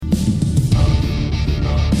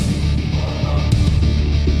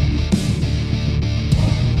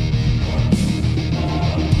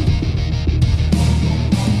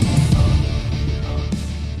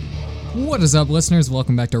What is up, listeners?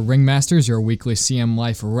 Welcome back to Ringmasters, your weekly CM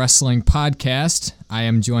Life wrestling podcast. I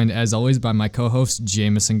am joined, as always, by my co-host,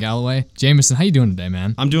 Jameson Galloway. Jameson, how you doing today,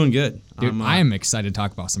 man? I'm doing good. Dude, I am excited to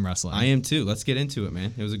talk about some wrestling. I am too. Let's get into it,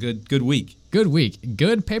 man. It was a good week. Good week.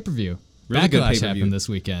 Good pay-per-view. Really good Backlash pay-per-view. happened this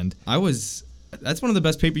weekend. That's one of the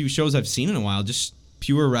best pay-per-view shows I've seen in a while. Just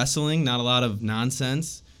pure wrestling, not a lot of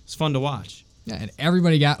nonsense. It's fun to watch. Yeah, and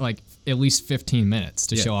everybody got like at least 15 minutes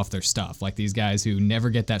to Yeah. show off their stuff. Like these guys who never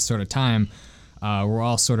get that sort of time were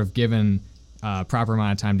all sort of given proper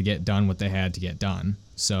amount of time to get done what they had to get done.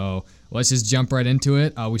 So let's just jump right into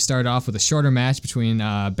it. We started off with a shorter match between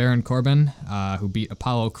Baron Corbin, who beat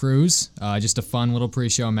Apollo Crews. Just a fun little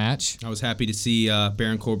pre-show match. I was happy to see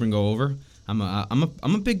Baron Corbin go over. I'm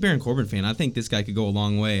a big Baron Corbin fan. I think this guy could go a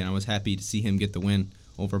long way, and I was happy to see him get the win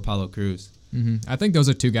over Apollo Crews. I think those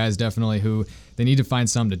are two guys definitely who they need to find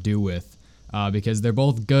something to do with because they're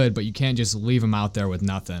both good, but you can't just leave them out there with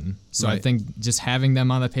nothing. So I Right. think just having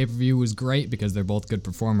them on the pay-per-view was great because they're both good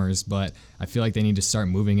performers, but I feel like they need to start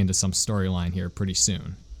moving into some storyline here pretty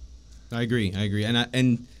soon. I agree.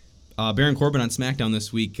 And Baron Corbin on SmackDown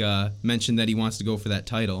this week mentioned that he wants to go for that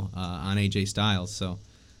title on AJ Styles. So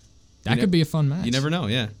That could be a fun match. you never know.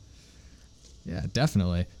 Yeah. Yeah,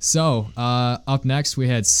 definitely. So, up next, we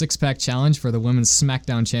had six-pack challenge for the Women's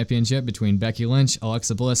SmackDown Championship between Becky Lynch,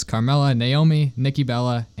 Alexa Bliss, Carmella, Naomi, Nikki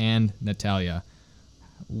Bella, and Natalya.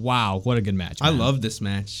 Wow, what a good match, I man. love this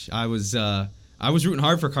match. I was rooting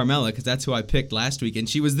hard for Carmella because that's who I picked last week, and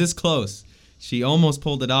she was this close. She almost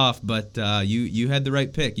pulled it off, but you had the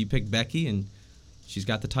right pick. You picked Becky, and she's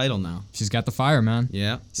got the title now. She's got the fire, man.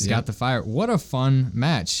 Yeah, She's got the fire. What a fun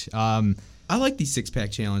match. I like these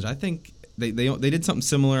six-pack challenge. I think they did something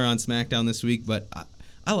similar on SmackDown this week, but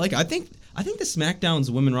I like it. I think the SmackDown's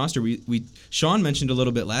women roster. We Sean mentioned a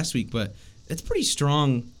little bit last week, but it's pretty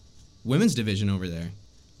strong women's division over there.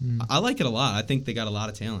 I like it a lot. I think they got a lot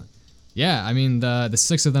of talent. Yeah, I mean, the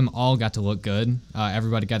six of them all got to look good.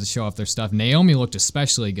 Everybody got to show off their stuff. Naomi looked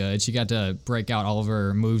especially good. She got to break out all of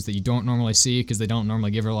her moves that you don't normally see because they don't normally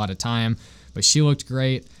give her a lot of time. But she looked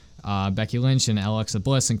great. Becky Lynch and Alexa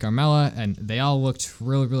Bliss and Carmella, and they all looked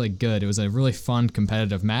really, really good. It was a really fun,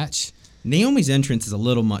 competitive match. Naomi's entrance is a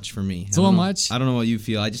little much for me. It's a little much? I don't know what you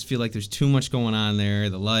feel. I just feel like there's too much going on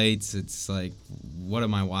there. The lights, it's like, what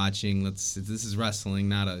am I watching? This is wrestling,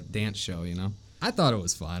 not a dance show, you know? I thought it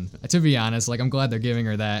was fun. To be honest, like I'm glad they're giving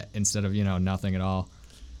her that instead of, nothing at all.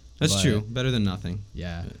 That's But, true. Better than nothing.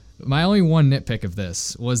 Yeah. My only one nitpick of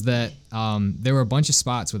this was that there were a bunch of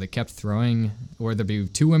spots where they kept throwing, where there'd be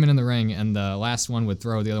two women in the ring and the last one would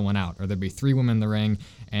throw the other one out, or there'd be three women in the ring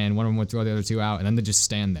and one of them would throw the other two out, and then they'd just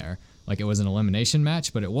stand there. Like it was an elimination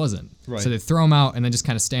match, but it wasn't. Right. So they'd throw them out and then just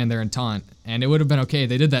kind of stand there and taunt, and it would have been okay.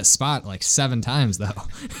 They did that spot like 7 times, though.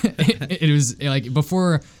 it was like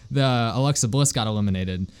before the Alexa Bliss got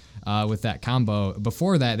eliminated with that combo.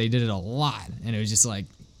 Before that, they did it a lot, and it was just like,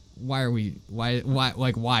 why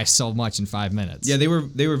so much in 5 minutes? Yeah, they were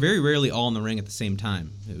very rarely all in the ring at the same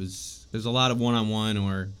time. There's a lot of one-on-one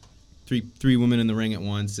or three women in the ring at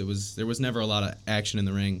once. There was never a lot of action in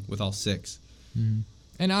the ring with all 6. Mm-hmm.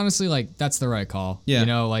 And honestly, like that's the right call. Yeah.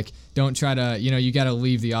 Like don't try to, you got to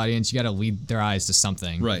leave the audience. You got to lead their eyes to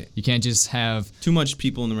something. Right. You can't just have too much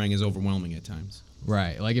people in the ring is overwhelming at times.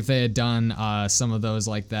 Right. Like if they had done some of those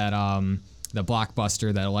like that. The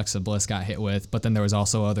blockbuster that Alexa Bliss got hit with, but then there was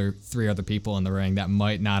also 3 other people in the ring that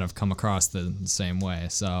might not have come across the same way.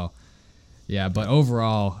 So, yeah, but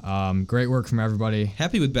overall, great work from everybody.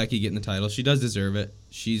 Happy with Becky getting the title. She does deserve it.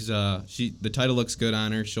 The title looks good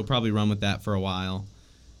on her. She'll probably run with that for a while.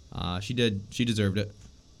 She deserved it.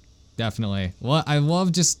 Definitely. Well, I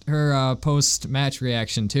love just her post-match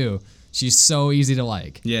reaction too. She's so easy to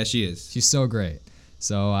like. Yeah, she is. She's so great.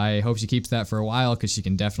 So I hope she keeps that for a while because she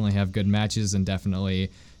can definitely have good matches and definitely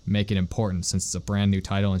make it important since it's a brand new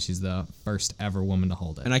title and she's the first ever woman to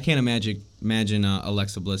hold it. And I can't imagine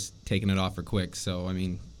Alexa Bliss taking it off her quick. So, I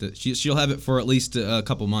mean, she'll have it for at least a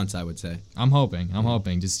couple months, I would say. I'm hoping.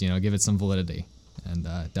 Just, give it some validity. And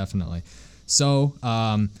definitely. So,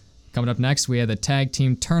 coming up next, we had the tag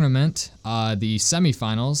team tournament, the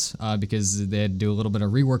semifinals, because they had to do a little bit of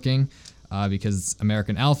reworking. Because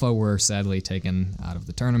American Alpha were sadly taken out of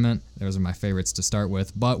the tournament. Those are my favorites to start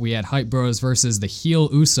with. But we had Hype Bros versus the Heel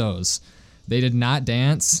Usos. They did not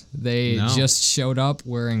dance. They just showed up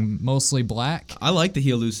wearing mostly black. I like the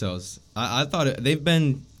Heel Usos. I thought they've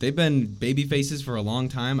been baby faces for a long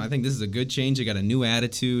time. I think this is a good change. They got a new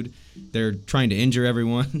attitude. They're trying to injure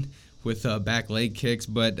everyone with back leg kicks.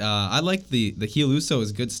 But I like the Heel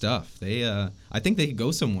Usos. Good stuff. I think they could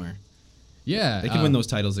go somewhere. Yeah. They could win those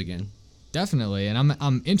titles again. Definitely, and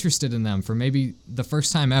I'm interested in them for maybe the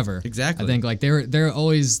first time ever. Exactly. I think like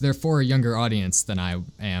they're for a younger audience than I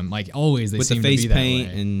am. Like always, they with seem the face to be paint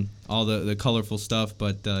that way. and all the colorful stuff.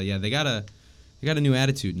 But yeah, they got a new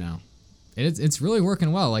attitude now. It's really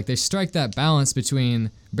working well. Like they strike that balance between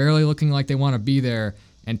barely looking like they want to be there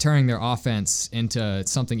and turning their offense into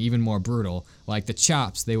something even more brutal. Like the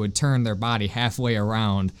chops, they would turn their body halfway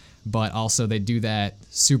around, but also they do that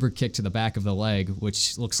super kick to the back of the leg,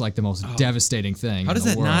 which looks like the most devastating thing How in does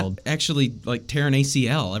the that world. not actually like tear an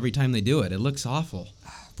ACL every time they do it? It looks awful.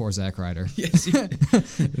 Poor Zack Ryder. Yes.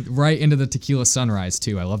 Right into the Tequila Sunrise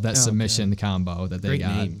too. I love that Oh, submission combo that they Great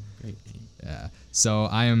got. name. Great name. Yeah. So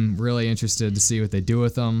I am really interested to see what they do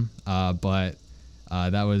with them. But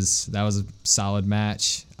that was a solid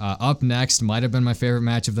match. Up next might have been my favorite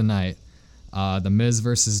match of the night. The Miz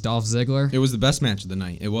versus Dolph Ziggler. It was the best match of the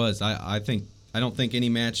night. It was. I don't think any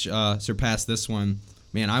match surpassed this one.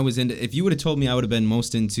 Man, I was into. If you would have told me I would have been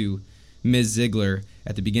most into Miz Ziggler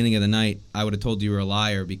at the beginning of the night, I would have told you were a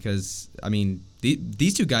liar because I mean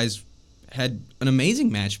these two guys had an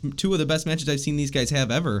amazing match. Two of the best matches I've seen these guys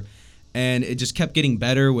have ever, and it just kept getting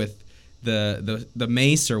better with the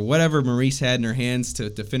mace or whatever Maurice had in her hands to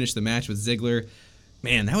finish the match with Ziggler.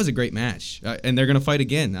 Man, that was a great match, and they're gonna fight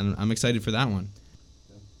again. I'm excited for that one.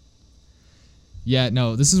 Yeah,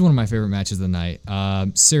 no, this is one of my favorite matches of the night.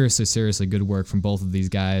 Seriously good work from both of these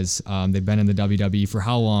guys. They've been in the WWE for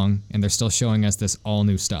how long, and they're still showing us this all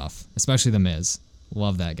new stuff, especially The Miz.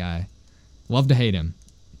 Love that guy. Love to hate him.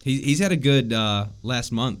 He's had a good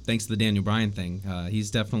last month thanks to the Daniel Bryan thing. He's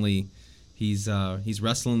definitely he's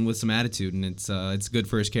wrestling with some attitude, and it's good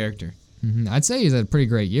for his character. Mm-hmm. I'd say he's had a pretty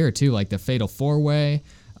great year too, like the Fatal 4-Way.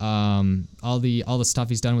 All the stuff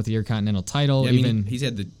he's done with the Intercontinental title. Yeah, even he's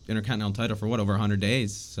had the Intercontinental title for over 100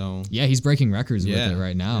 days. So yeah, he's breaking records with Yeah, it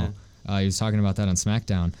right now. He was talking about that on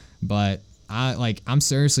SmackDown. But I'm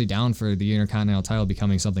seriously down for the Intercontinental title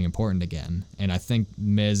becoming something important again. And I think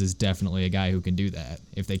Miz is definitely a guy who can do that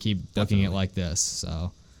if they keep booking it like this.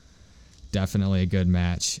 So definitely a good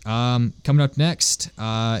match. Coming up next,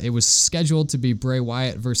 it was scheduled to be Bray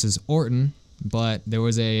Wyatt versus Orton, but there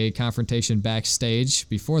was a confrontation backstage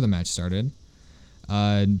before the match started.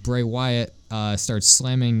 Bray Wyatt starts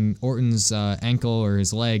slamming Orton's ankle or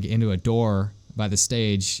his leg into a door by the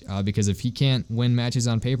stage because if he can't win matches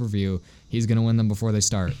on pay-per-view, he's going to win them before they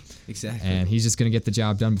start. Exactly. And he's just going to get the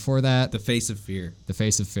job done before that. The face of fear. The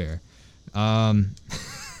face of fear. And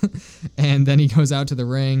then he goes out to the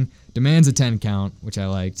ring, demands a 10 count, which I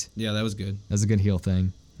liked. Yeah, that was good. That's a good heel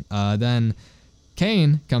thing. Then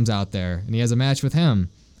Kane comes out there, and he has a match with him.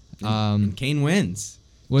 And Kane wins.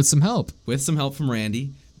 With some help. With some help from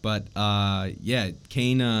Randy. But, yeah,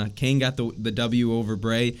 Kane got the W over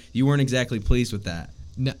Bray. You weren't exactly pleased with that.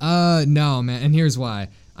 No, man, and here's why.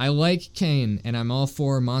 I like Kane, and I'm all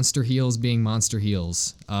for monster heels being monster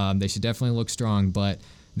heels. They should definitely look strong, but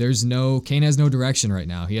Kane has no direction right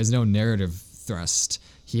now. He has no narrative thrust.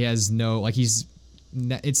 He has no,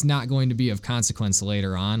 it's not going to be of consequence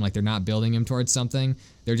later on. Like, they're not building him towards something.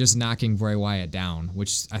 They're just knocking Bray Wyatt down,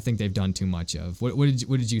 which I think they've done too much of. What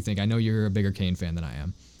did you think? I know you're a bigger Kane fan than I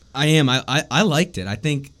am. I am. I liked it. I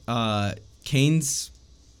think Kane's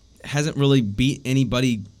hasn't really beat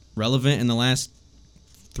anybody relevant in the last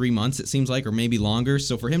 3 months, it seems like, or maybe longer.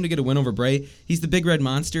 So for him to get a win over Bray, he's the big red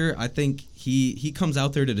monster. I think he comes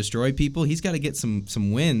out there to destroy people. He's got to get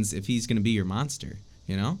some wins if he's going to be your monster,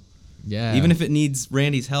 you know? Yeah. Even if it needs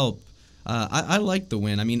Randy's help. I like the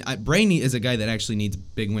win. I mean, Bray is a guy that actually needs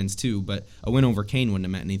big wins too, but a win over Kane wouldn't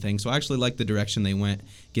have meant anything. So I actually like the direction they went,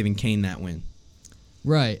 giving Kane that win.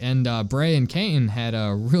 Right, and Bray and Kane had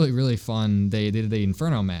a really, really fun, they did the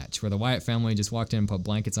Inferno match where the Wyatt family just walked in and put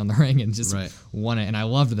blankets on the ring and just won it, and I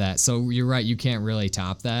loved that. So you're right, you can't really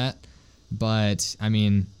top that, but, I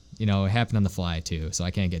mean, it happened on the fly too, so I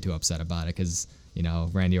can't get too upset about it because,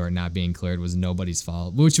 Randy Orton not being cleared was nobody's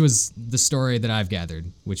fault, which was the story that I've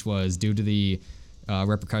gathered, which was due to the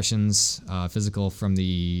repercussions, physical from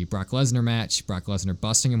the Brock Lesnar match, Brock Lesnar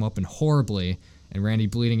busting him open horribly, and Randy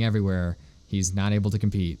bleeding everywhere. He's not able to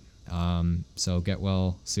compete. So get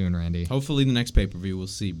well soon, Randy. Hopefully the next pay-per-view we'll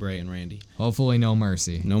see Bray and Randy. Hopefully no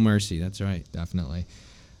mercy. No mercy, that's right. Definitely.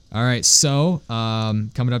 All right, so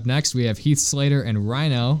coming up next, we have Heath Slater and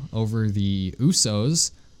Rhino over the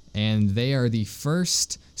Usos, and they are the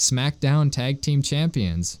first SmackDown Tag Team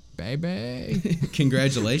Champions. Baby.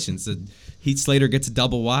 Congratulations. Heath Slater gets a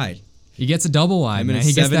double wide. He gets a double wide, man.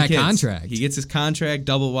 He gets that kids. contract. He gets his contract,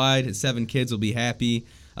 double wide. His 7 kids will be happy.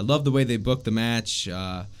 I love the way they booked the match.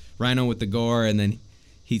 Rhino with the gore, and then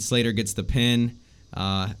Heath Slater gets the pin.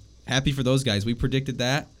 Happy for those guys. We predicted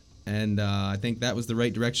that. and I think that was the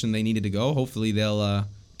right direction they needed to go. Hopefully they'll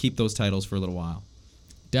keep those titles for a little while.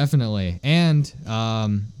 Definitely. And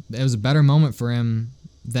it was a better moment for him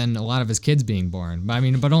than a lot of his kids being born.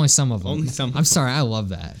 But only some of them. Only some of I'm sorry, I love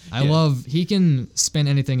that. I love he can spin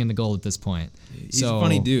anything into gold at this point. He's a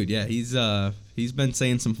funny dude. Yeah, he's been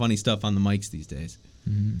saying some funny stuff on the mics these days.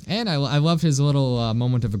 Mm-hmm. And I love his little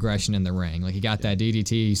moment of aggression in the ring. Like he got that DDT,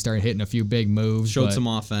 he started hitting a few big moves. Showed some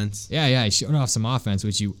offense. Yeah, he showed off some offense,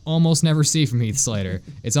 which you almost never see from Heath Slater.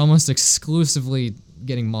 It's almost exclusively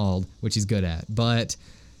getting mauled, which he's good at. But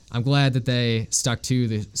I'm glad that they stuck to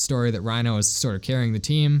the story that Rhino is sort of carrying the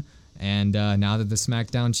team, and now they're the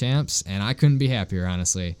SmackDown champs, and I couldn't be happier,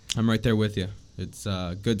 honestly. I'm right there with you. It's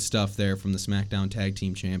good stuff there from the SmackDown Tag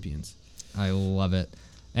Team Champions. I love it.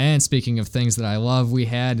 And speaking of things that I love, we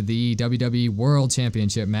had the WWE World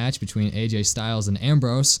Championship match between AJ Styles and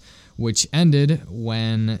Ambrose, which ended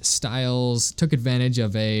when Styles took advantage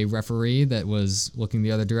of a referee that was looking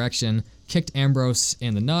the other direction, kicked Ambrose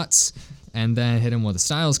in the nuts, and then hit him with a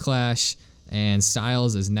Styles Clash, and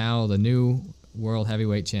Styles is now the new World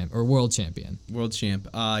Heavyweight Champ, or World Champion. World Champ.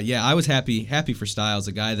 Yeah, I was happy for Styles,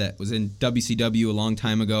 a guy that was in WCW a long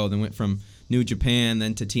time ago, then went from New Japan,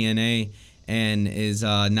 then to TNA, and is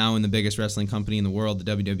now in the biggest wrestling company in the world,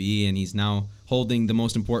 the WWE, and he's now holding the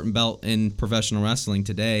most important belt in professional wrestling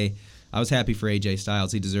today. I was happy for AJ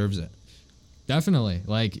Styles. He deserves it. Definitely.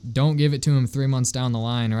 Like, don't give it to him 3 months down the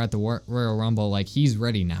line or at the Royal Rumble. Like, he's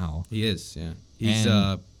ready now. He is, yeah. He's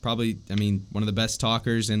probably, one of the best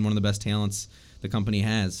talkers and one of the best talents the company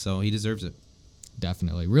has, so he deserves it.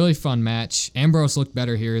 Definitely. Really fun match. Ambrose looked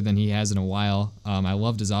better here than he has in a while. I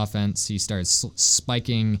loved his offense. He started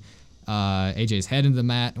spiking AJ's head into the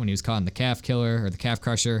mat when he was caught in the calf killer or the calf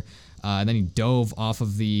crusher. And then he dove off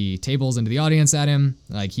of the tables into the audience at him.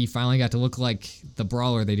 Like, he finally got to look like the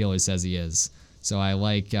brawler that he always says he is. So I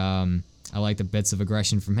like the bits of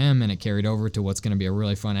aggression from him, and it carried over to what's going to be a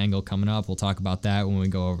really fun angle coming up. We'll talk about that when we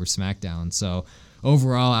go over SmackDown. So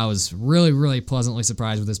overall, I was really, really pleasantly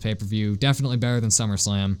surprised with this pay-per-view. Definitely better than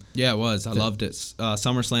SummerSlam. Yeah, it was. I loved it.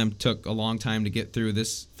 SummerSlam took a long time to get through.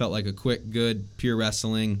 This felt like a quick, good, pure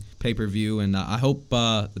wrestling pay-per-view, and I hope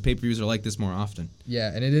the pay-per-views are like this more often. Yeah,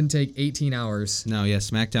 and it didn't take 18 hours. No, yeah,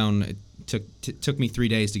 SmackDown took me 3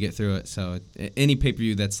 days to get through it. So any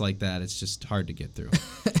pay-per-view that's like that, it's just hard to get through.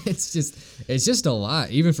 It's just a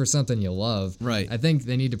lot, even for something you love. Right. I think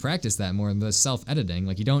they need to practice that more, the self-editing.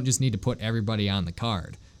 Like, you don't just need to put everybody on the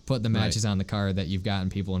card. Put the matches on the card that you've gotten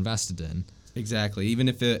people invested in. Exactly. Even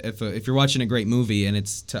if you're watching a great movie and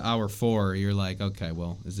it's to hour 4, you're like, okay,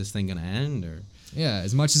 well, is this thing gonna end? Or yeah,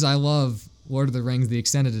 as much as I love Lord of the Rings, the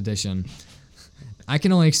extended edition, I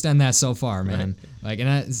can only extend that so far, man. Right. Like, and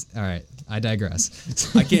that's all right. I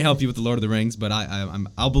digress. I can't help you with the Lord of the Rings, but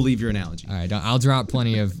I'll believe your analogy. All right, I'll drop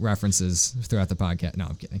plenty of references throughout the podcast. No,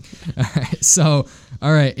 I'm kidding. All right, so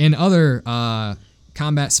in other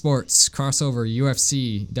combat sports crossover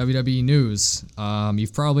UFC WWE news,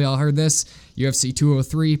 you've probably all heard this. UFC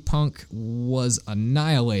 203, Punk was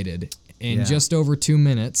annihilated in just over 2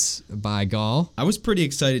 minutes by Gall. I was pretty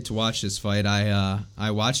excited to watch this fight.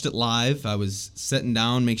 I watched it live. I was sitting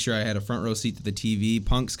down, make sure I had a front row seat to the TV.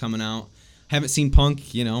 Punk's coming out. Haven't seen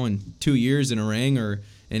Punk, in 2 years in a ring or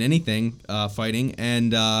in anything fighting.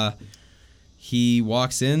 And he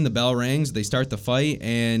walks in, the bell rings, they start the fight,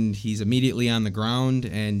 and he's immediately on the ground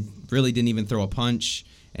and really didn't even throw a punch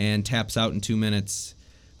and taps out in 2 minutes.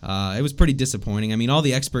 It was pretty disappointing. I mean, all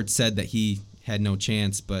the experts said that he had no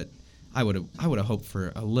chance, but I would have hoped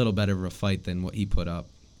for a little better of a fight than what he put up.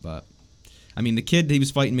 But I mean, the kid he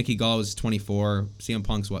was fighting, Mickey Gall, was 24. CM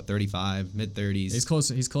Punk's 35, mid-30s. He's close.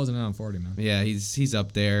 He's closing in on 40, man. Yeah, he's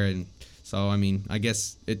up there, and so I mean, I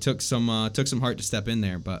guess it took some heart to step in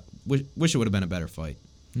there, but wish it would have been a better fight.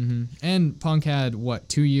 Mm-hmm. And Punk had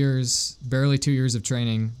barely 2 years of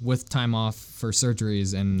training with time off for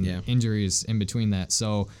surgeries and injuries in between that.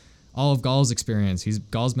 So all of Gall's experience,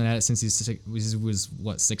 Gall's been at it since he was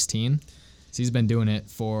 16? So he's been doing it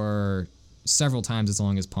for several times as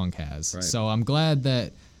long as Punk has. Right. So I'm glad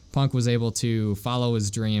that Punk was able to follow his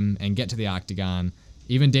dream and get to the octagon.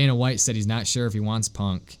 Even Dana White said he's not sure if he wants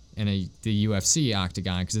Punk in the UFC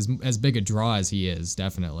octagon because as big a draw as he is,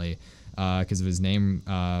 definitely, because of his name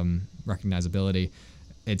recognizability,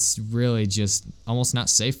 it's really just almost not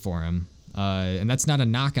safe for him. And that's not a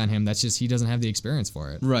knock on him. That's just he doesn't have the experience for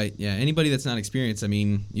it. Right, yeah. Anybody that's not experienced, I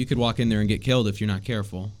mean, you could walk in there and get killed if you're not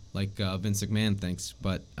careful, like Vince McMahon thinks.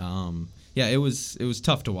 But, yeah, it was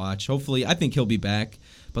tough to watch. Hopefully, I think he'll be back.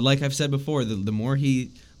 But like I've said before, the more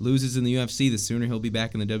he loses in the UFC, the sooner he'll be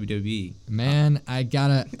back in the WWE. Man, I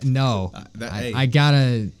gotta no. Hey. I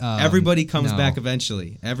gotta. Everybody comes no. back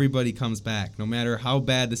eventually. Everybody comes back. No matter how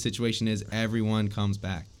bad the situation is, everyone comes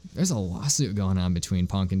back. There's a lawsuit going on between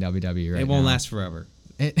Punk and WWE right now. It won't last forever.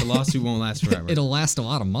 The lawsuit won't last forever. It'll last a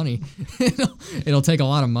lot of money. It'll take a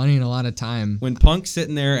lot of money and a lot of time. When Punk's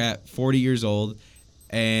sitting there at 40 years old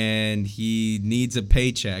and he needs a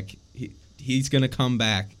paycheck, he's going to come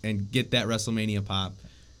back and get that WrestleMania pop.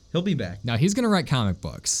 He'll be back. Now, he's going to write comic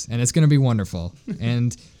books, and it's going to be wonderful.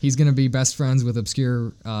 And he's going to be best friends with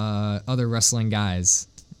obscure other wrestling guys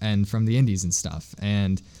and from the indies and stuff.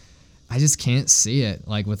 And I just can't see it,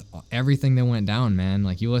 like, with everything that went down, man.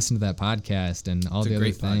 Like, you listen to that podcast and all the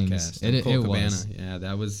other things. It was. Yeah,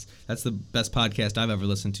 that's the best podcast I've ever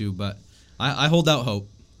listened to. But I hold out hope.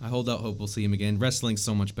 I hold out hope we'll see him again. Wrestling's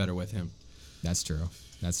so much better with him. That's true.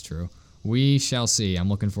 That's true. We shall see. I'm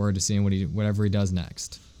looking forward to seeing whatever he does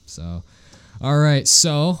next. So, all right.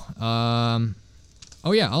 So,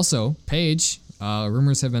 also, Paige.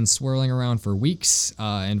 Rumors have been swirling around for weeks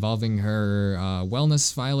involving her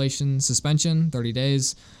wellness violation suspension, 30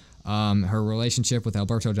 days, her relationship with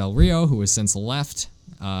Alberto Del Rio, who has since left,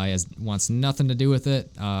 wants nothing to do with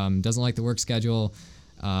it, doesn't like the work schedule,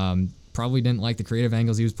 probably didn't like the creative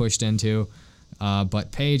angles he was pushed into.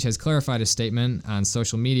 But Paige has clarified a statement on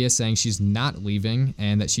social media saying she's not leaving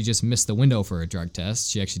and that she just missed the window for a drug test.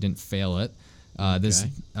 She actually didn't fail it.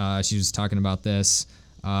 She was talking about this.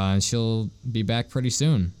 She'll be back pretty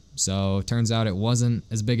soon. So turns out it wasn't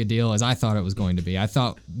as big a deal as I thought it was going to be. I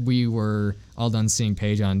thought we were all done seeing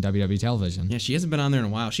Paige on WWE television. Yeah, she hasn't been on there in a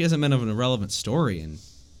while. She hasn't been of an irrelevant story in,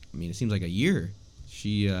 it seems like a year.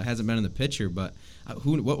 She hasn't been in the picture, but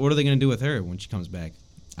what are they going to do with her when she comes back?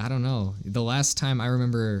 I don't know. The last time I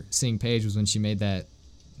remember seeing Paige was when she made that.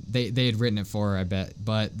 They had written it for her, I bet,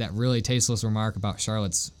 but that really tasteless remark about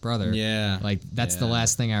Charlotte's brother. Yeah. Like, that's the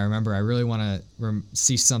last thing I remember. I really want to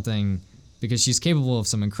see something, because she's capable of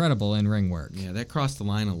some incredible in-ring work. Yeah, that crossed the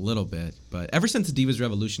line a little bit, but ever since the Divas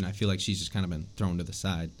Revolution, I feel like she's just kind of been thrown to the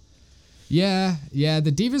side. Yeah,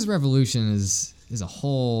 the Divas Revolution is a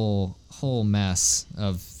whole mess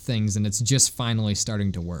of things, and it's just finally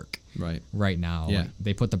starting to work. Right now. Yeah. Like,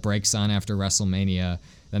 they put the brakes on after WrestleMania,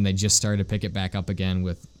 then they just started to pick it back up again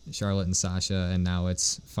with Charlotte and Sasha, and now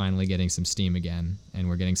it's finally getting some steam again, and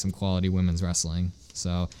we're getting some quality women's wrestling.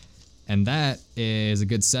 So, and that is a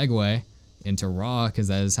good segue into Raw, because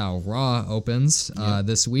that is how Raw opens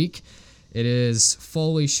this week. It is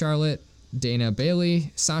Foley, Charlotte, Dana,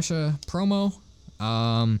 Bayley, Sasha promo,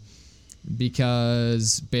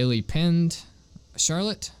 because Bayley pinned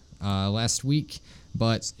Charlotte last week,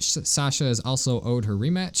 but Sasha is also owed her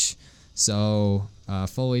rematch. So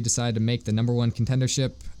Foley decided to make the number one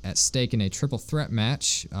contendership at stake in a triple threat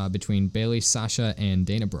match between Bayley, Sasha, and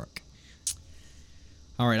Dana Brooke.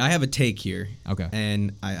 All right, I have a take here. Okay.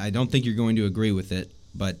 And I don't think you're going to agree with it,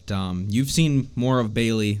 but you've seen more of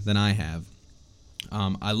Bayley than I have.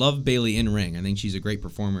 I love Bayley in ring. I think she's a great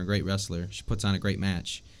performer, a great wrestler. She puts on a great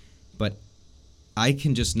match. But I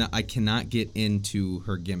cannot get into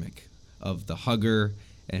her gimmick of the hugger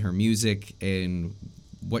and her music and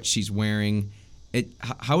what she's wearing.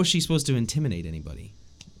 How is she supposed to intimidate anybody?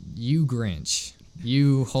 You Grinch.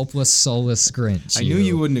 You hopeless, soulless Grinch. I knew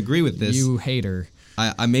you wouldn't agree with this. You hater.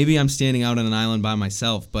 Maybe I'm standing out on an island by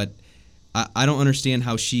myself, but I don't understand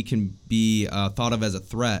how she can be thought of as a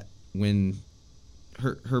threat when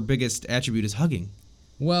her biggest attribute is hugging.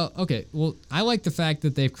 Well, okay. Well, I like the fact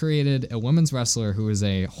that they've created a women's wrestler who is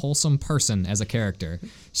a wholesome person as a character.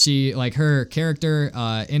 She, like, her character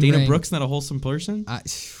in Dana ring, Brooke's not a wholesome person?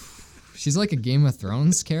 She's like a Game of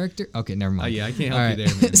Thrones character. Okay, never mind. Oh, yeah, I can't help you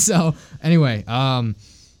there, man. So, anyway,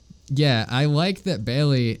 yeah, I like that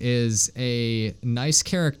Bayley is a nice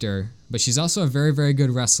character, but she's also a very, very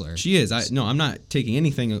good wrestler. She is. I'm not taking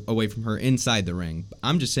anything away from her inside the ring.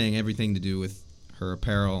 I'm just saying everything to do with her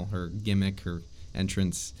apparel, her gimmick, her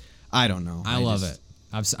entrance. I don't know. I love it.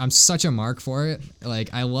 I'm such a mark for it.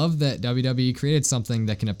 Like, I love that WWE created something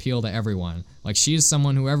that can appeal to everyone. Like, she is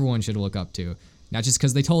someone who everyone should look up to. Not just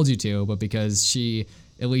because they told you to, but because she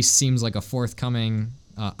at least seems like a forthcoming,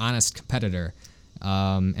 honest competitor.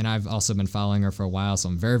 And I've also been following her for a while, so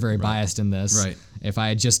I'm very, very biased in this. Right. If I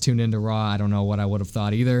had just tuned into Raw, I don't know what I would have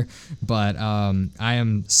thought either. But I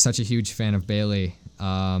am such a huge fan of Bayley.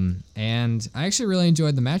 And I actually really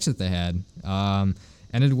enjoyed the match that they had.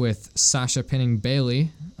 Ended with Sasha pinning Bayley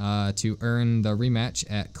to earn the rematch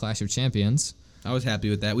at Clash of Champions. I was happy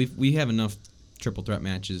with that. We have enough triple threat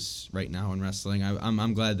matches right now in wrestling.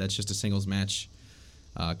 I'm glad that's just a singles match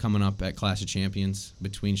coming up at Clash of Champions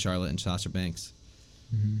between Charlotte and Sasha Banks.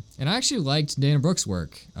 And I actually liked Dana Brooks'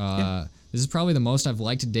 work. This is probably the most I've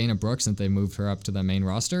liked Dana Brooks since they moved her up to the main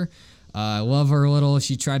roster. I love her little.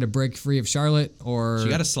 She tried to break free of Charlotte, or She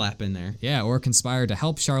got a slap in there. yeah, or conspired to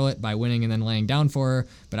help Charlotte by winning and then laying down for her.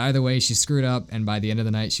 But either way, she screwed up, and by the end of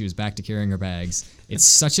the night, she was back to carrying her bags. It's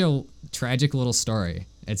such a tragic little story.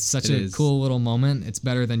 It's such a cool little moment. It's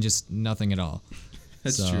better than just nothing at all.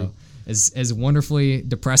 That's true. As wonderfully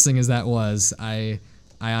depressing as that was, I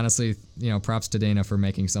honestly, props to Dana for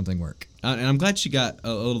making something work. And I'm glad she got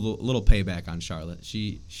a little payback on Charlotte.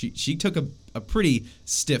 She took a pretty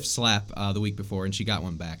stiff slap the week before, and she got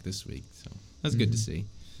one back this week. So that's good to see.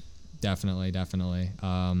 Definitely.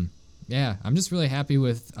 Yeah, I'm just really happy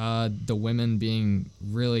with the women being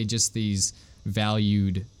really just these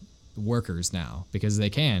valued workers now, because they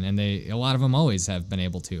can, and a lot of them always have been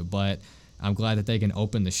able to. But I'm glad that they can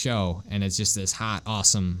open the show, and it's just this hot,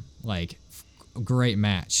 awesome, great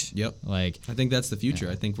match. Yep. I think that's the future.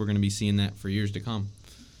 I think we're going to be seeing that for years to come.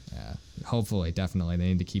 Yeah, hopefully, definitely. They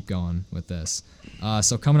need to keep going with this.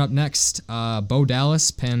 So coming up next, Bo Dallas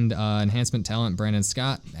pinned Enhancement Talent Brandon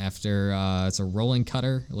Scott after it's a rolling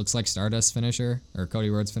cutter. It looks like Stardust finisher, or Cody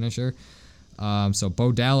Rhodes finisher. So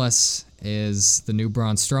Bo Dallas is the new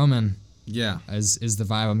Braun Strowman. Yeah. Is the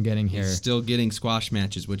vibe I'm getting here. He's still getting squash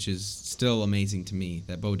matches, which is still amazing to me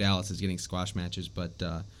that Bo Dallas is getting squash matches, but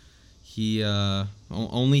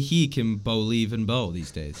only he can believe in Bo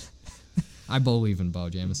these days. I believe in Bo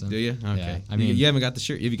Jameson. Do you? Okay. Yeah, I mean, you haven't got the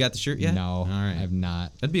shirt. Have you got the shirt yet? No. All right. I have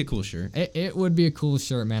not. That'd be a cool shirt. It would be a cool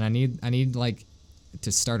shirt, man. I need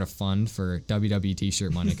to start a fund for WWE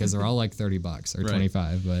T-shirt money, because they're all like $30 or Right.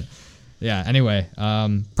 $25. But yeah. Anyway,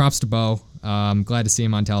 props to Bo. Glad to see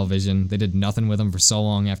him on television. They did nothing with him for so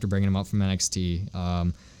long after bringing him up from NXT.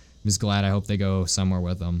 I'm just glad. I hope they go somewhere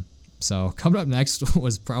with him. So coming up next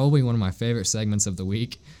was probably one of my favorite segments of the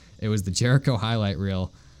week. It was the Jericho highlight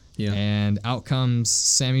reel. Yeah. And out comes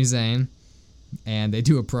Sami Zayn, and they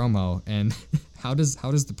do a promo. And how does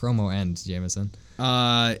the promo end, Jameson?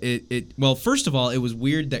 Well, first of all, it was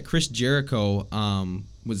weird that Chris Jericho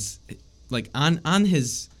was on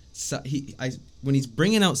his when he's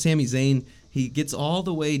bringing out Sami Zayn, he gets all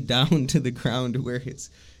the way down to the ground where his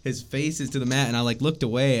face is to the mat, and I looked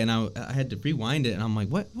away, and I had to rewind it, and I'm like,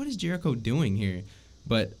 what is Jericho doing here?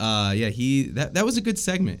 But that was a good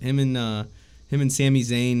segment. Him and Sami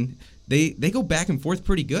Zayn, they go back and forth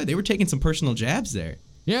pretty good. They were taking some personal jabs there.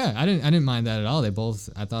 Yeah, I didn't mind that at all. I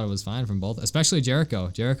thought it was fine from both, especially Jericho.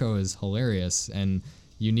 Jericho is hilarious, and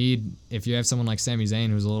if you have someone like Sami Zayn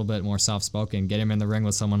who's a little bit more soft-spoken, get him in the ring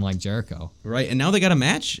with someone like Jericho. Right, and now they got a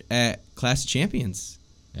match at Clash of Champions.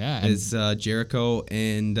 Yeah. It's Jericho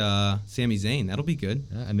and Sami Zayn. That'll be good.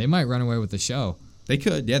 Yeah, and they might run away with the show. They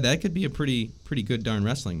could. Yeah, that could be a pretty good darn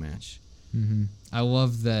wrestling match. Mm-hmm. I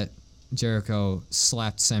love that Jericho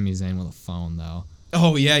slapped Sami Zayn with a phone, though.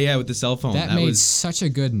 Oh, yeah, with the cell phone. That made such a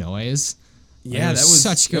good noise. Yeah, that was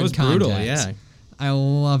such good that was contact. brutal, yeah. I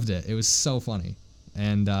loved it. It was so funny.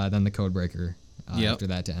 And then the code breaker Yep. after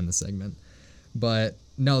that to end the segment. But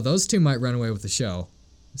no, those two might run away with the show.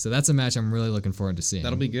 So that's a match I'm really looking forward to seeing.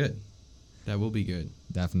 That'll be good. That will be good.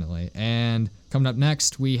 Definitely. And coming up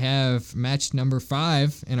next, we have match number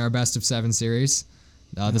 5 in our best of 7 series.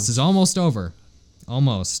 This is almost over.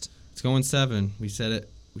 Almost. It's going 7. We said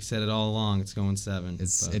it all along. It's going 7.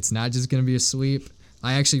 It's not just going to be a sweep.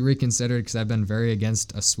 I actually reconsidered because I've been very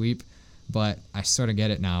against a sweep, but I sort of get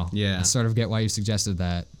it now. Yeah. I sort of get why you suggested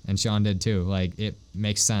that, and Sean did too. It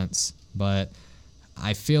makes sense. But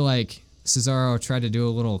I feel like Cesaro tried to do a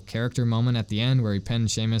little character moment at the end where he pinned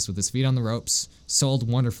Sheamus with his feet on the ropes, sold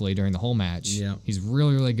wonderfully during the whole match. Yeah. He's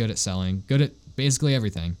really, really good at selling, good at basically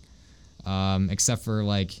everything, except for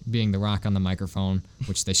being the Rock on the microphone,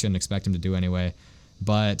 which they shouldn't expect him to do anyway.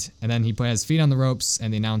 And then he put his feet on the ropes,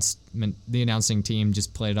 and the announcing team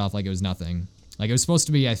just played it off like it was nothing. It was supposed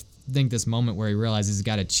to be, I think, this moment where he realizes he's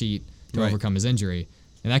got to cheat to overcome his injury.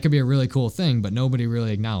 And that could be a really cool thing, but nobody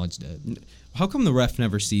really acknowledged it. How come the ref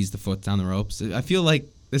never sees the foot on the ropes? I feel like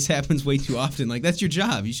this happens way too often. That's your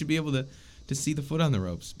job. You should be able to see the foot on the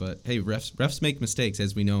ropes. But hey, refs make mistakes,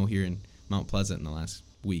 as we know here in Mount Pleasant in the last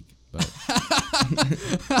week. But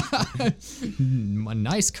A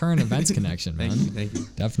nice current events connection, man. Thank you.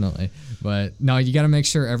 Definitely. But no, you got to make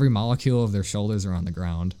sure every molecule of their shoulders are on the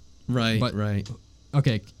ground. Right.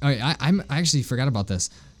 Okay. All right, I actually forgot about this.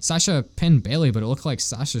 Sasha pinned Bayley, but it looked like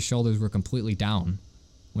Sasha's shoulders were completely down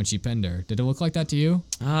when she pinned her. Did it look like that to you?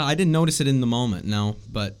 I didn't notice it in the moment, no.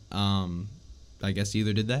 But I guess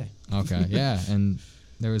either did they. Okay, yeah. And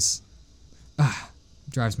there was...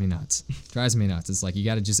 drives me nuts. It's like you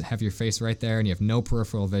got to just have your face right there, and you have no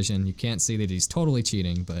peripheral vision. You can't see that he's totally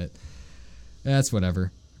cheating, but... That's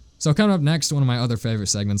whatever. So coming up next, one of my other favorite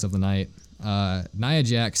segments of the night, Nia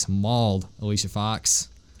Jax mauled Alicia Fox.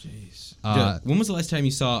 Jeez. When was the last time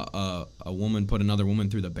you saw a woman put another woman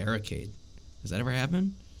through the barricade? Has that ever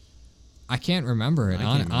happened? I can't remember it,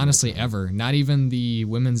 honestly, ever. Not even the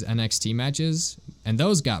women's NXT matches, and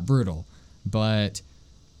those got brutal. But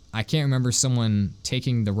I can't remember someone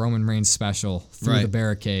taking the Roman Reigns special through the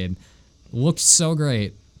barricade. Looked so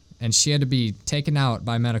great, and she had to be taken out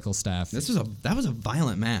by medical staff. That was a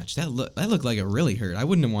violent match. That looked like it really hurt. I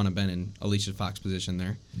wouldn't have wanted to been in Alicia Fox's position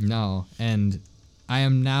there. No, and I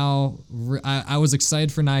am now. I was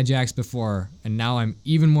excited for Nia Jax before, and now I'm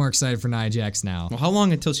even more excited for Nia Jax now. Well, how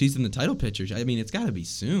long until she's in the title picture? I mean, it's got to be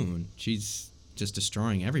soon. She's just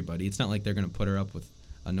destroying everybody. It's not like they're going to put her up with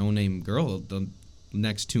a no-name girl the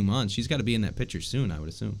next 2 months. She's got to be in that picture soon, I would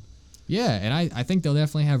assume. Yeah, and I think they'll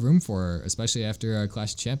definitely have room for her, especially after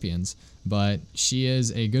Clash of Champions. But she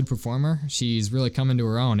is a good performer. She's really come into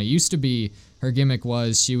her own. It used to be her gimmick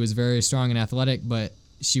was she was very strong and athletic, but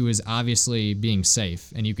she was obviously being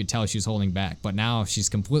safe, and you could tell she was holding back. But now she's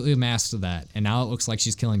completely mastered that, and now it looks like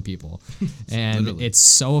she's killing people. And literally. It's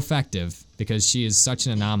so effective because she is such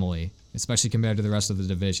an anomaly, especially compared to the rest of the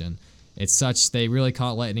division. It's such, they really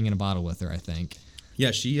caught lightning in a bottle with her, I think.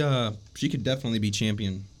 Yeah, she could definitely be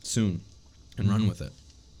champion soon and run with it.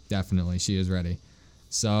 Definitely, she is ready.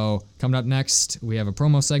 So coming up next, we have a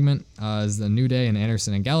promo segment is the New Day and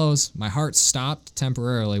Anderson and Gallows. My heart stopped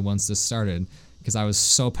temporarily once this started because I was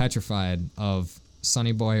so petrified of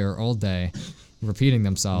Sonny Boy or Old Day repeating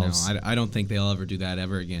themselves. No, I don't think they'll ever do that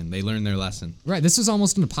ever again. They learned their lesson. Right, this was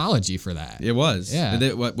almost an apology for that. It was.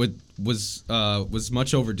 Yeah. What was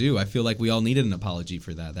much overdue. I feel like we all needed an apology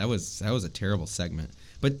for that. That was a terrible segment.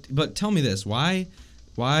 But tell me this: why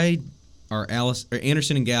are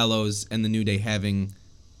Anderson and Gallows and the New Day having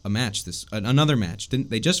a match? Another match?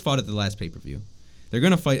 They just fought at the last pay-per-view. They're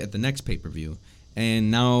gonna fight at the next pay-per-view.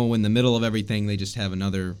 And now, in the middle of everything, they just have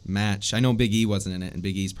another match. I know Big E wasn't in it, and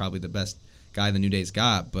Big E's probably the best guy the New Day's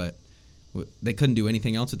got, but they couldn't do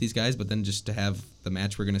anything else with these guys but then just to have the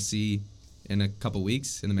match we're going to see in a couple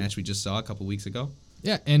weeks, in the match we just saw a couple weeks ago.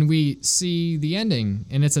 Yeah, and we see the ending,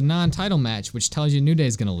 and it's a non-title match, which tells you New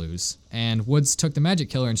Day's going to lose. And Woods took the Magic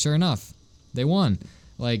Killer, and sure enough, they won.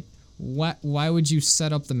 Like, why would you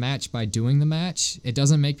set up the match by doing the match? It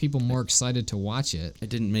doesn't make people more excited to watch it. It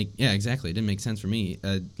didn't make, yeah, exactly. It didn't make sense for me.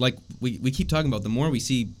 Like we keep talking about, the more we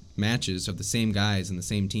see matches of the same guys and the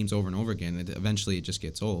same teams over and over again, eventually it just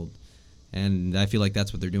gets old. And I feel like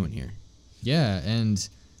that's what they're doing here. Yeah, and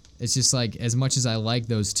it's just like, as much as I like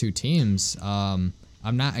those two teams, I'm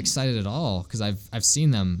not excited at all because I've seen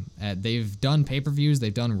them. They've done pay-per-views,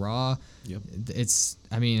 they've done Raw. Yep.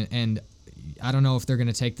 And I don't know if they're going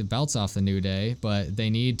to take the belts off the New Day, but they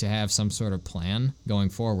need to have some sort of plan going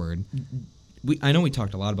forward. I know we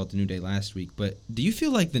talked a lot about the New Day last week, but do you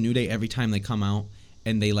feel like the New Day, every time they come out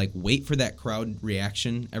and they like wait for that crowd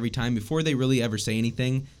reaction every time before they really ever say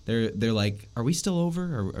anything, they're like, are we still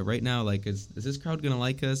over? Or right now, like, is this crowd going to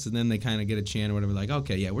like us? And then they kind of get a chant or whatever, like,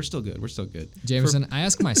 okay, yeah, we're still good. Jameson, I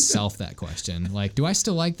ask myself that question. Like, do I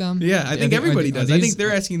still like them? Yeah, I think everybody does. I think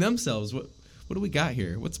they're asking themselves, what do we got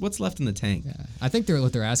here? What's left in the tank? Yeah. I think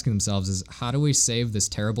what they're asking themselves is, how do we save this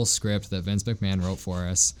terrible script that Vince McMahon wrote for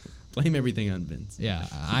us? Blame everything on Vince. Yeah,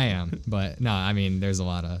 I am. But no, I mean, there's a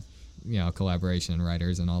lot of, collaboration and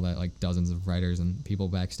writers and all that, like dozens of writers and people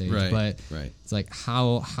backstage. Right, but right. It's like,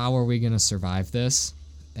 how are we going to survive this?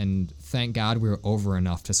 And thank God we were over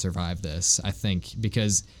enough to survive this, I think,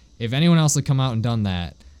 because if anyone else had come out and done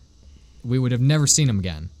that, we would have never seen them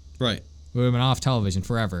again. Right. We would have been off television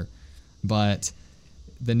forever. But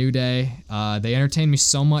the New Day, they entertained me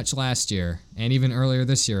so much last year and even earlier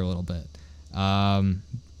this year a little bit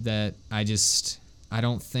that I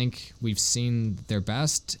don't think we've seen their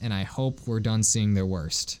best, and I hope we're done seeing their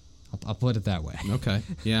worst. I'll put it that way. Okay.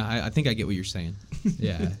 Yeah, I think I get what you're saying.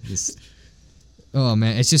 Yeah. Oh,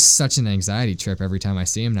 man, it's just such an anxiety trip every time I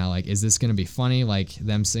see them now. Like, is this going to be funny, like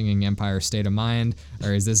them singing Empire State of Mind,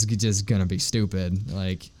 or is this just going to be stupid?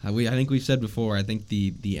 Like, I think we've said before, I think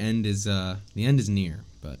the end is near,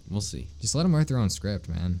 but we'll see. Just let them write their own script,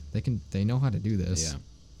 man. They know how to do this. Yeah.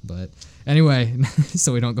 But anyway,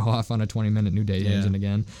 so we don't go off on a 20-minute New Day tangent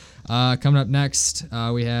again. Coming up next,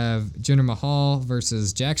 we have Jinder Mahal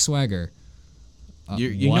versus Jack Swagger.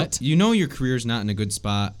 What? You know your career's not in a good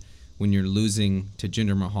spot when you're losing to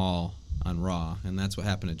Jinder Mahal on Raw, and that's what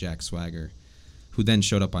happened to Jack Swagger, who then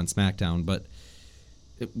showed up on SmackDown. But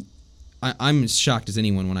I'm as shocked as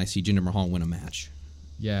anyone when I see Jinder Mahal win a match.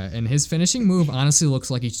 Yeah, and his finishing move honestly looks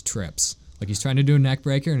like he trips. Like he's trying to do a neck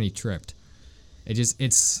breaker and he tripped.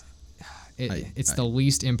 It's it's the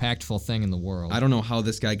least impactful thing in the world. I don't know how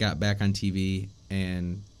this guy got back on TV,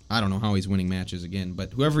 and I don't know how he's winning matches again.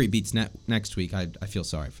 But whoever he beats next week, I feel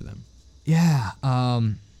sorry for them. Yeah.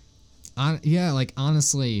 Like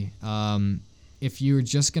honestly, if you're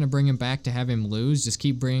just gonna bring him back to have him lose, just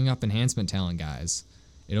keep bringing up enhancement talent guys.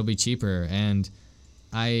 It'll be cheaper, and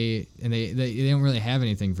they don't really have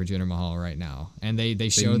anything for Jinder Mahal right now, and they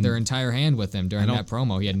showed their entire hand with him during that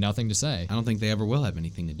promo. He had nothing to say. I don't think they ever will have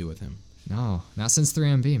anything to do with him. No, not since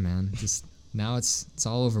 3MB, man. Just now it's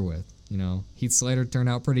all over with. You know, Heath Slater turned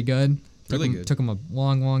out pretty good. Took him a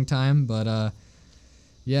long time, but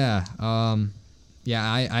yeah.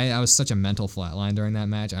 I was such a mental flatline during that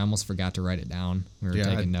match. I almost forgot to write it down. We were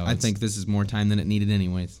taking notes. I think this is more time than it needed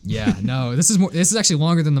anyways. Yeah, no, this is actually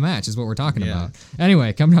longer than the match is what we're talking about.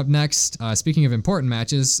 Anyway, coming up next, speaking of important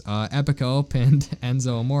matches, Epico pinned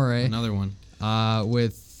Enzo Amore. Another one.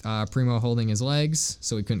 With Primo holding his legs,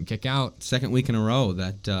 so he couldn't kick out. Second week in a row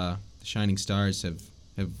that the Shining Stars have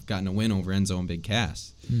gotten a win over Enzo and Big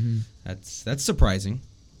Cass. Mm-hmm. That's surprising.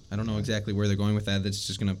 I don't know exactly where they're going with that. That's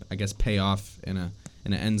just gonna, I guess, pay off in an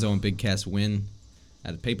Enzo and Big Cass win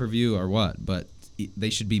at a pay-per-view or what. But they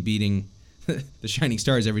should be beating the Shining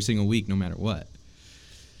Stars every single week, no matter what.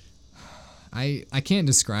 I can't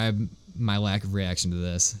describe my lack of reaction to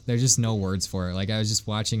this. There's just no words for it. Like, I was just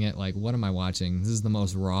watching it, like, what am I watching? This is the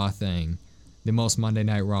most Raw thing, the most Monday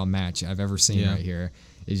Night Raw match I've ever seen right here.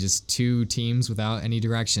 It's just two teams without any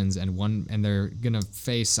directions, and they're gonna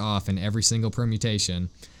face off in every single permutation,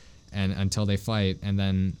 and until they fight, and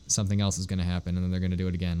then something else is gonna happen, and then they're gonna do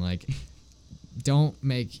it again. Like, don't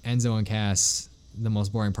make Enzo and Cass the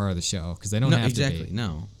most boring part of the show, because they don't have to be.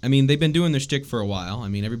 No, I mean, they've been doing their shtick for a while. I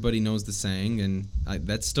mean, everybody knows the saying, and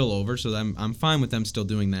that's still over, so I'm fine with them still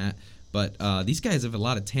doing that. But these guys have a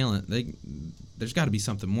lot of talent. There's got to be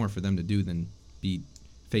something more for them to do than be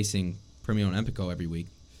facing Premio and Epico every week.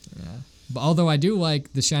 Yeah. But although I do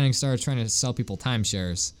like the Shining Stars trying to sell people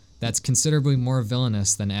timeshares, that's considerably more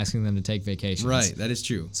villainous than asking them to take vacations. Right, that is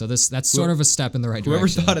true. So that's sort of a step in the right direction.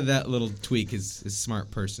 direction. Whoever thought of that little tweak is a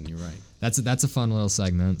smart person. You're right. That's a fun little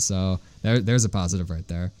segment. So there's a positive right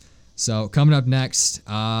there. So coming up next,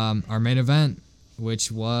 our main event,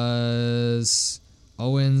 which was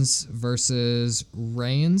Owens versus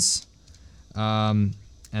Reigns.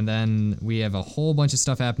 And then we have a whole bunch of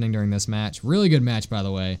stuff happening during this match. Really good match, by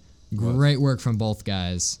the way. Great work from both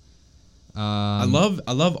guys. I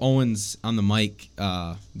love Owens on the mic.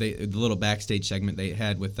 The little backstage segment he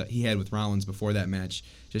had with Rollins before that match.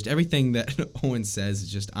 Just everything that Owens says is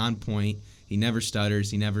just on point. He never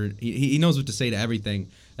stutters. He knows what to say to everything.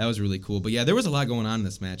 That was really cool. But yeah, there was a lot going on in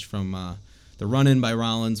this match, from the run-in by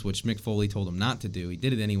Rollins, which Mick Foley told him not to do. He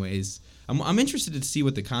did it anyways. I'm interested to see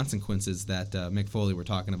what the consequences that Mick Foley were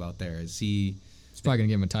talking about there. He's probably gonna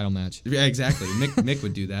give him a title match. Yeah, exactly. Mick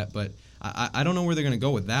would do that, but I don't know where they're gonna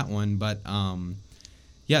go with that one. But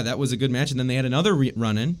yeah, that was a good match. And then they had another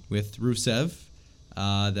run-in with Rusev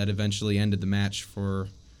that eventually ended the match for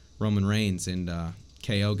Roman Reigns, and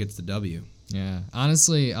KO gets the W. Yeah,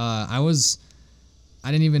 honestly, I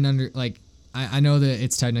didn't even I know that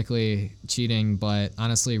it's technically cheating, but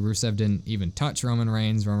honestly, Rusev didn't even touch Roman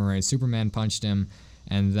Reigns. Roman Reigns Superman punched him,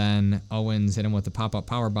 and then Owens hit him with the pop-up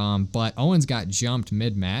powerbomb. But Owens got jumped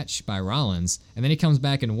mid-match by Rollins, and then he comes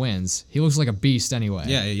back and wins. He looks like a beast anyway.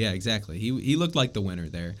 Yeah, exactly. He looked like the winner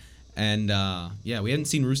there. And, we hadn't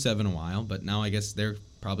seen Rusev in a while, but now I guess they're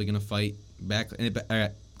probably going to fight back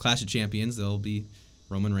at Clash of Champions. They'll be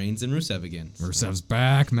Roman Reigns and Rusev again. So. Rusev's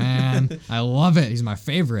back, man. I love it. He's my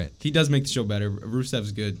favorite. He does make the show better.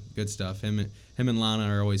 Rusev's good stuff. Him and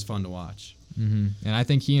Lana are always fun to watch. Mm-hmm. And I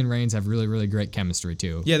think he and Reigns have really, really great chemistry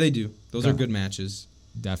too. Yeah, they do. Those are good matches.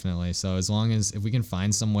 Definitely. So if we can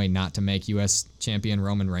find some way not to make U.S. champion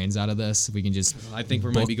Roman Reigns out of this, if we can just... I think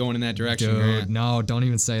we might be going in that direction, Dude, Grant. No, don't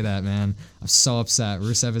even say that, man. I'm so upset.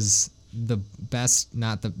 Rusev is the best,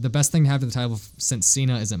 not the best thing to have to the title since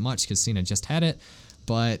Cena isn't much, because Cena just had it.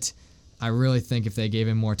 But I really think if they gave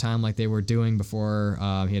him more time like they were doing before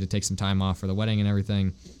he had to take some time off for the wedding and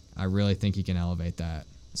everything, I really think he can elevate that.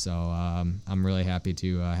 So I'm really happy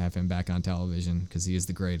to have him back on television, because he is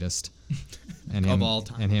the greatest. And of all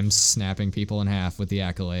time. And him snapping people in half with the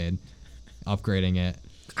accolade, upgrading it,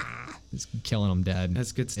 just killing them dead.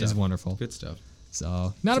 That's good stuff. It's wonderful. Good stuff.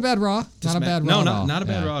 So not a bad Raw. Not a bad Raw. No, not a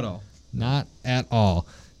bad Raw at all. Not at all.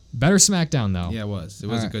 Better SmackDown though. Yeah, it was. It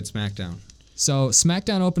was a good SmackDown. So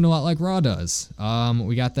SmackDown opened a lot like Raw does.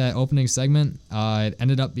 We got that opening segment. It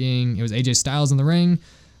ended up being, it was AJ Styles in the ring,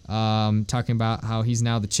 talking about how he's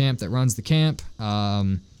now the champ that runs the camp.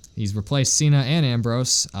 He's replaced Cena and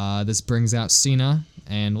Ambrose. This brings out Cena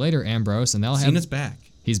and later Ambrose, and they'll have... Cena's back.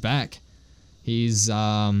 He's back. He's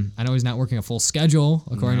I know he's not working a full schedule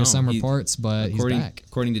according to some reports, but he's back.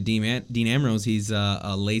 According to Dean Ambrose, he's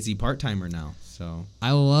a lazy part-timer now. So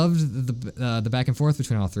I loved the back and forth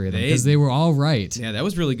between all three of them because they were all right. Yeah, that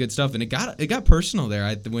was really good stuff, and it got personal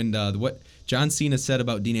there. When what John Cena said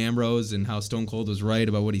about Dean Ambrose and how Stone Cold was right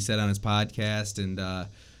about what he said on his podcast, and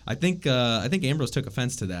I think Ambrose took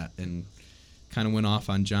offense to that and kind of went off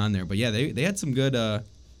on John there. But yeah, they had some good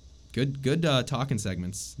talking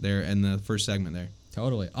segments there in the first segment there.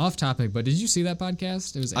 Totally off topic, but did you see that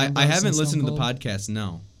podcast? It was. I haven't listened to the podcast.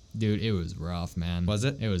 No. Dude, it was rough, man. Was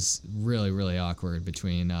it? It was really, really awkward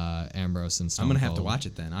between Ambrose and Stone Cold. I'm gonna have to watch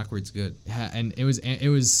it then. Awkward's good. Yeah, and it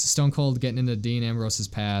was Stone Cold getting into Dean Ambrose's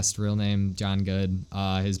past, real name John Good,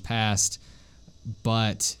 his past,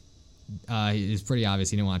 but it's pretty obvious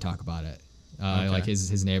he didn't want to talk about it. Okay. Like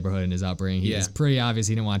his neighborhood and his upbringing. It's pretty obvious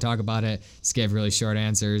he didn't want to talk about it. Just gave really short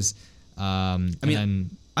answers.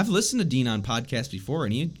 I've listened to Dean on podcasts before,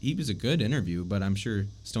 and he was a good interview, but I'm sure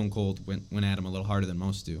Stone Cold went at him a little harder than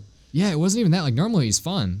most do. Yeah, it wasn't even that. Like, normally he's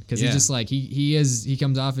fun because he's just like he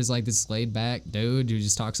comes off as like this laid back dude who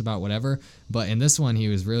just talks about whatever. But in this one, he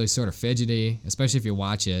was really sort of fidgety, especially if you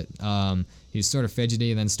watch it. He was sort of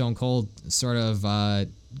fidgety, and then Stone Cold sort of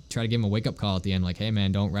tried to give him a wake up call at the end, like, "Hey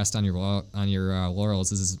man, don't rest on your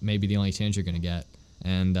laurels. This is maybe the only chance you're gonna get."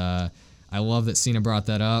 And I love that Cena brought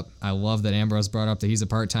that up. I love that Ambrose brought up that he's a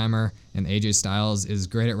part-timer, and AJ Styles is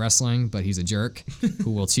great at wrestling, but he's a jerk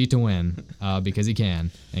who will cheat to win because he can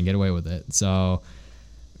and get away with it. So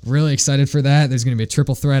really excited for that. There's going to be a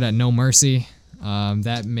triple threat at No Mercy. I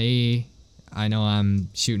know I'm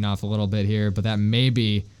shooting off a little bit here, but that may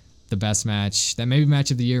be the best match. That may be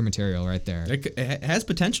match of the year material right there. It has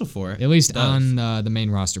potential for it. At least on the main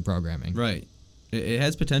roster programming. Right. It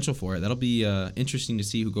has potential for it. That'll be interesting to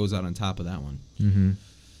see who goes out on top of that one. Mm-hmm.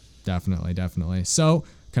 Definitely. So,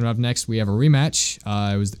 coming up next, we have a rematch.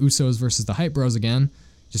 It was the Usos versus the Hype Bros again.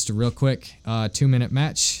 Just a real quick 2-minute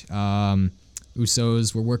match.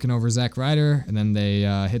 Usos were working over Zack Ryder, and then they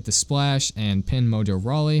hit the splash and pinned Mojo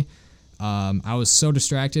Rawley. I was so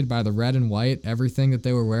distracted by the red and white, everything that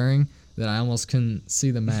they were wearing, that I almost couldn't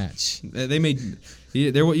see the match. You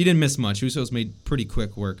didn't miss much. Usos made pretty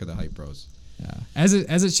quick work of the Hype Bros. Yeah, as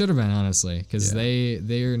it should have been, honestly, because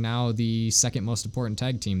they are now the second most important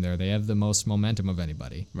tag team there. They have the most momentum of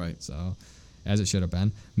anybody. Right. So, as it should have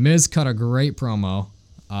been. Miz cut a great promo.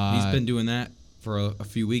 He's been doing that for a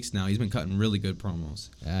few weeks now. He's been cutting really good promos.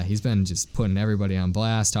 Yeah, he's been just putting everybody on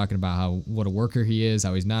blast, talking about what a worker he is,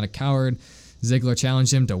 how he's not a coward. Ziggler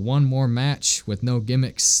challenged him to one more match with no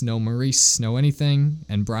gimmicks, no Maurice, no anything,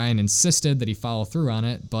 and Bryan insisted that he follow through on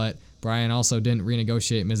it, but Bryan also didn't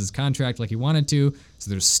renegotiate Miz's contract like he wanted to, so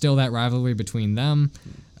there's still that rivalry between them.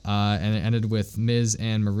 And it ended with Miz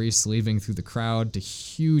and Maurice leaving through the crowd to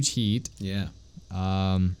huge heat. Yeah.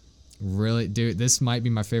 Really, dude, this might be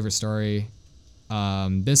my favorite story.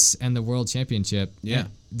 This and the World Championship. Yeah.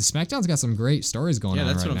 The SmackDown's got some great stories going on right now.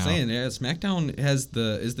 Yeah, that's what I'm saying. Yeah, SmackDown is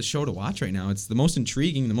the show to watch right now. It's the most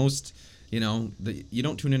intriguing, the most... you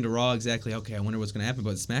don't tune into Raw exactly. Okay, I wonder what's going to happen.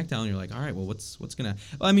 But SmackDown, you're like, all right, well, what's going to?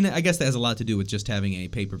 Well, I mean, I guess that has a lot to do with just having a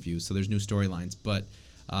pay-per-view. So there's new storylines. But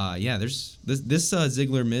there's this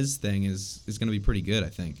Ziggler Miz thing is going to be pretty good, I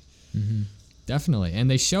think. Mm-hmm. Definitely, and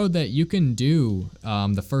they showed that you can do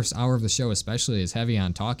the first hour of the show, especially, is heavy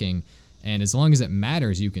on talking, and as long as it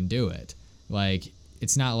matters, you can do it. Like,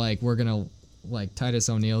 it's not like we're gonna. Like Titus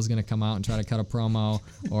O'Neil's going to come out and try to cut a promo,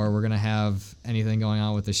 or we're going to have anything going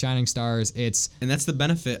on with the Shining Stars. And that's the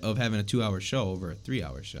benefit of having a 2-hour show over a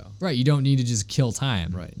 3-hour show. Right. You don't need to just kill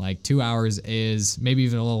time. Right. Like 2 hours is maybe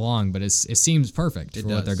even a little long, but it seems perfect for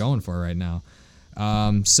what they're going for right now.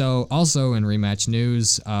 So also in rematch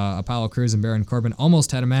news, Apollo Crews and Baron Corbin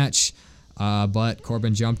almost had a match, but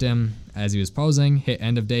Corbin jumped him as he was posing, hit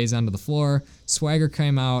End of Days onto the floor. Swagger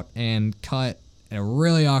came out and cut a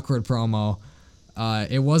really awkward promo.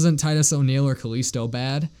 It wasn't Titus O'Neil or Kalisto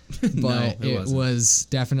bad, but no, it was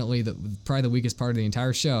definitely probably the weakest part of the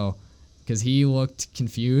entire show because he looked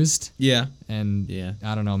confused. Yeah. And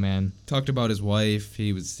I don't know, man. Talked about his wife.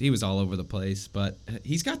 He was all over the place, but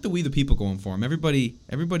he's got the We the People going for him. Everybody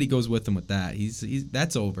goes with him with that. He's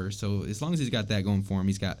that's over. So as long as he's got that going for him,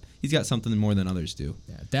 he's got something more than others do.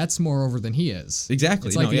 Yeah, that's more over than he is. Exactly.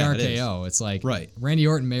 It's like the RKO. It's like Randy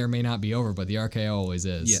Orton may or may not be over, but the RKO always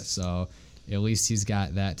is. Yes. So at least he's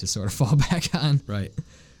got that to sort of fall back on. Right.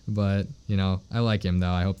 But, I like him,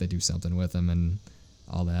 though. I hope they do something with him and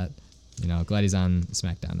all that. Glad he's on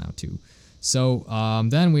SmackDown now, too. So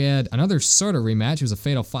then we had another sort of rematch. It was a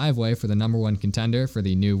fatal 5-way for the number one contender for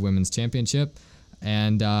the new Women's Championship.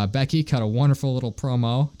 And Becky cut a wonderful little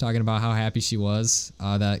promo talking about how happy she was.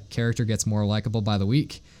 That character gets more likable by the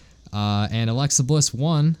week. And Alexa Bliss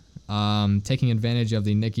won, taking advantage of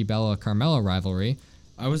the Nikki Bella-Carmella rivalry.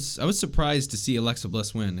 I was surprised to see Alexa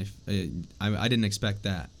Bliss win. I didn't expect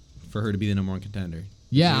that for her to be the number one contender.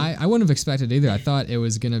 Yeah, I wouldn't have expected either. I thought it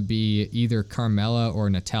was going to be either Carmella or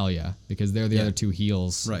Natalya because they're the other two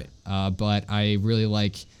heels. Right. But I really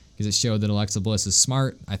like, because it showed that Alexa Bliss is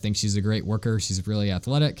smart. I think she's a great worker. She's really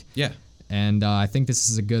athletic. Yeah. And I think this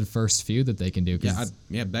is a good first feud that they can do.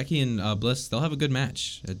 Yeah, Becky and Bliss, they'll have a good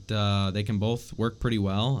match. They can both work pretty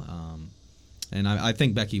well. And I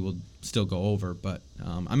think Becky will still go over. But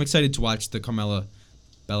I'm excited to watch the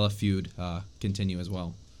Carmella-Bella feud continue as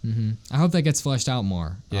well. Mm-hmm. I hope that gets fleshed out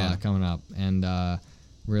more coming up. And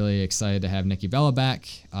really excited to have Nikki Bella back.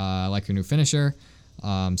 I like her new finisher.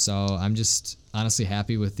 So I'm just honestly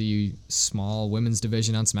happy with the small women's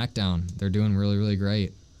division on SmackDown. They're doing really, really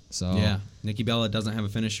great. So yeah, Nikki Bella doesn't have a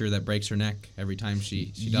finisher that breaks her neck every time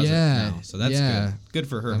she does it now. So that's good. Good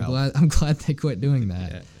for her health. I'm glad they quit doing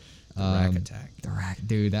that. Yeah. The rack attack.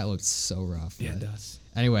 Dude, that looked so rough. Yeah, it does.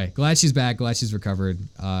 Anyway, glad she's back. Glad she's recovered.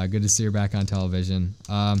 Good to see her back on television.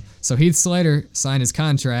 So Heath Slater signed his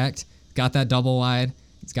contract. Got that double wide.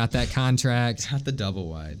 He's got that contract. Got the double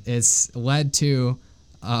wide. It's led to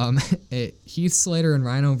Heath Slater and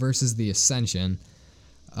Rhino versus the Ascension.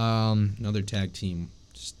 Another tag team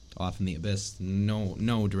just off in the abyss.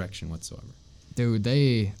 No direction whatsoever. Dude,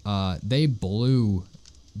 they blew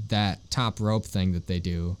that top rope thing that they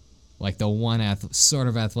do. Like the one sort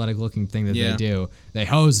of athletic looking thing that they do. They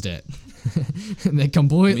hosed it. They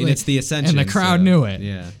completely. I mean, it's the Ascension. And the crowd knew it.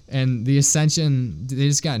 Yeah. And the Ascension, they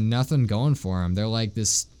just got nothing going for them. They're like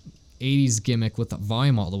this 80s gimmick with the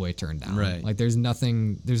volume all the way turned down. Right. Like there's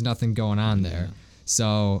nothing going on there. Yeah.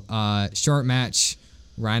 So short match,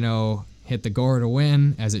 Rhino hit the gore to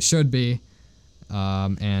win, as it should be.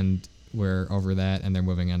 And we're over that, and they're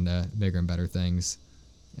moving on to bigger and better things.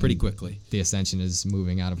 Pretty quickly. The Ascension is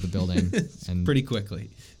moving out of the building and pretty quickly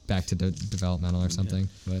back to developmental or something.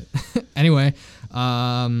 Yeah. But anyway,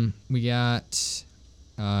 we got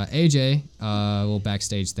AJ, a little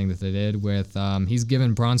backstage thing that they did with he's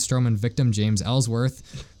given Braun Strowman victim James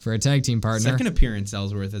Ellsworth for a tag team partner. Second appearance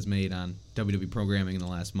Ellsworth has made on WWE programming in the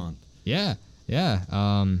last month. Yeah.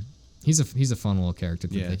 He's a fun little character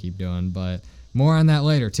that they keep doing, but more on that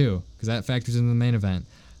later too, because that factors into the main event.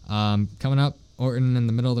 Coming up, Orton in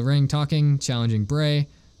the middle of the ring talking, challenging Bray.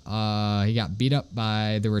 He got beat up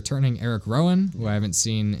by the returning Eric Rowan, who I haven't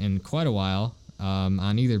seen in quite a while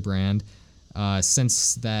on either brand,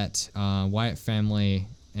 since that Wyatt family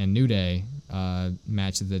and New Day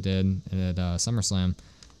match that they did at SummerSlam.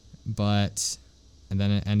 And then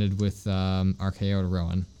it ended with RKO to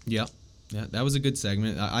Rowan. Yep. Yeah, that was a good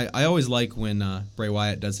segment. I always like when Bray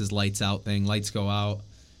Wyatt does his lights out thing. Lights go out.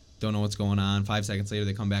 Don't know what's going on. 5 seconds later,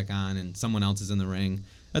 they come back on, and someone else is in the ring.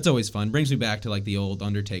 That's always fun. Brings me back to like the old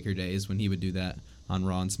Undertaker days when he would do that on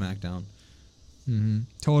Raw and SmackDown. Mm-hmm.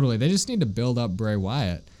 Totally. They just need to build up Bray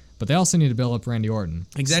Wyatt, but they also need to build up Randy Orton.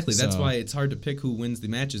 Exactly. That's why it's hard to pick who wins the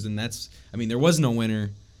matches, and there was no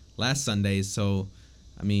winner last Sunday, so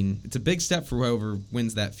it's a big step for whoever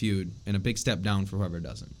wins that feud, and a big step down for whoever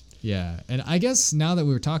doesn't. Yeah, and I guess now that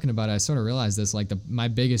we were talking about it, I sort of realized this. Like my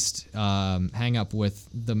biggest hang up with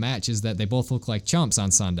the match is that they both look like chumps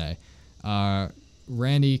on Sunday.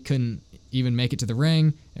 Randy couldn't even make it to the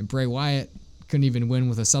ring, and Bray Wyatt couldn't even win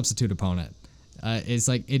with a substitute opponent. It's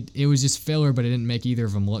like it was just filler, but it didn't make either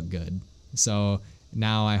of them look good. So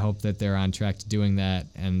now I hope that they're on track to doing that,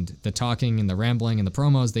 and the talking and the rambling and the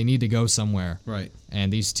promos, they need to go somewhere. Right.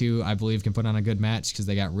 And these two, I believe, can put on a good match because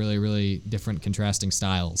they got really, really different contrasting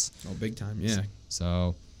styles. Oh, big time, yeah.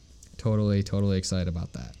 So totally excited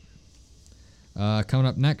about that. Coming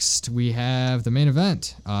up next, we have the main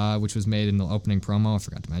event, which was made in the opening promo. I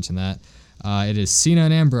forgot to mention that. It is Cena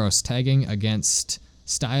and Ambrose tagging against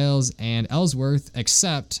Styles and Ellsworth,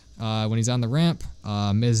 except when he's on the ramp,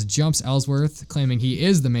 Miz jumps Ellsworth, claiming he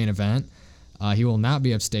is the main event. He will not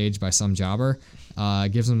be upstaged by some jobber.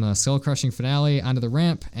 Gives him a skull-crushing finale onto the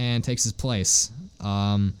ramp and takes his place.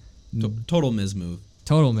 Total Miz move.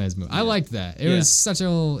 Total Miz move. Yeah. I liked that. It's such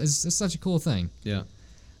a cool thing. Yeah.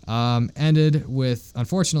 Ended with,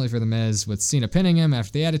 unfortunately for the Miz, with Cena pinning him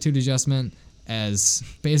after the attitude adjustment, as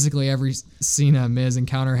basically every Cena Miz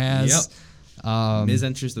encounter has. Yep. Miz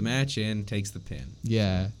enters the match and takes the pin.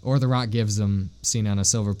 Yeah, or The Rock gives him Cena on a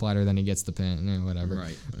silver platter, then he gets the pin, whatever.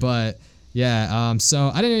 Right. But yeah,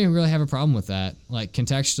 so I didn't even really have a problem with that. Like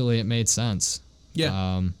contextually, it made sense.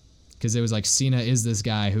 Yeah. Because it was like Cena is this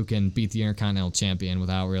guy who can beat the Intercontinental Champion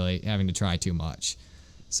without really having to try too much.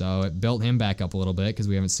 So it built him back up a little bit because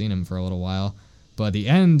we haven't seen him for a little while. But the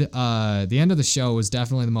end of the show was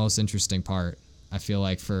definitely the most interesting part, I feel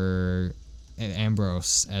like, for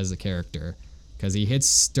Ambrose as a character. Because he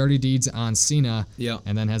hits Dirty Deeds on Cena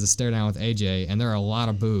and then has a stare down with AJ, and there are a lot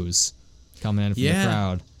of boos coming in from the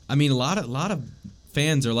crowd. I mean, a lot of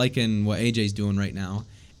fans are liking what AJ's doing right now.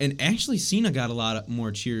 And actually, Cena got a lot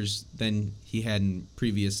more cheers than he had in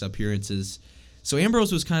previous appearances. So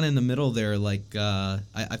Ambrose was kind of in the middle there. Like I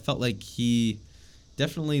felt like the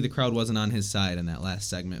crowd wasn't on his side in that last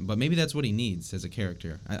segment. But maybe that's what he needs as a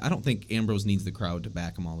character. I don't think Ambrose needs the crowd to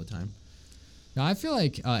back him all the time. No, I feel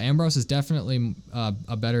like Ambrose is definitely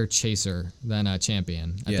a better chaser than a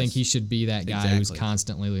champion. I think he should be that guy who's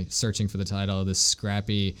constantly searching for the title, this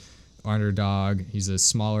scrappy underdog. He's a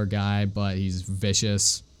smaller guy, but he's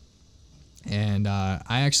vicious. And I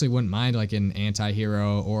actually wouldn't mind like an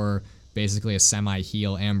anti-hero or basically a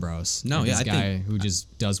semi-heel Ambrose. No, this guy who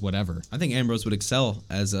just does whatever. I think Ambrose would excel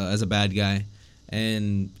as a bad guy.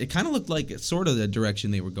 And it kind of looked like sort of the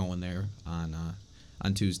direction they were going there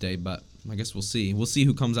on Tuesday, but I guess we'll see. We'll see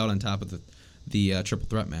who comes out on top of the triple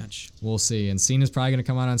threat match. We'll see. And Cena's probably going to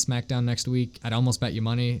come out on SmackDown next week. I'd almost bet you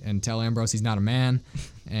money and tell Ambrose he's not a man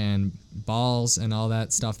and balls and all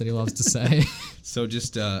that stuff that he loves to say. So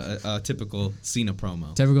just a typical Cena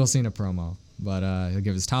promo. Typical Cena promo. But he'll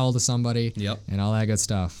give his towel to somebody and all that good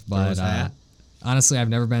stuff. But honestly, I've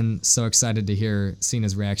never been so excited to hear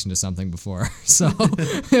Cena's reaction to something before. So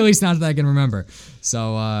at least not that I can remember.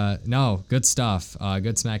 So no, good stuff.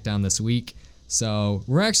 Good SmackDown this week. So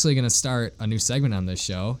we're actually going to start a new segment on this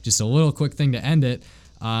show. Just a little quick thing to end it,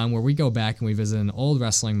 where we go back and we visit an old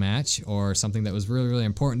wrestling match or something that was really, really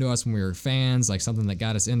important to us when we were fans, like something that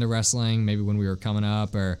got us into wrestling, maybe when we were coming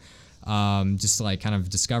up or just like kind of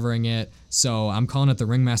discovering it. So I'm calling it the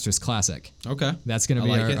Ringmasters Classic. Okay. That's going to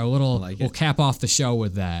be our little, we'll cap off the show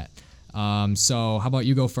with that. So how about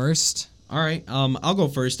you go first? All right. I'll go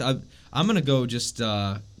first. I'm going to go just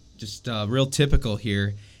real typical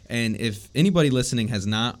here. And if anybody listening has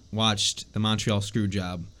not watched the Montreal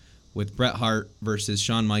Screwjob with Bret Hart versus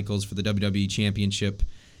Shawn Michaels for the WWE Championship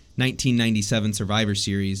 1997 Survivor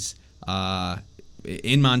Series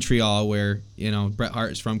in Montreal, where Bret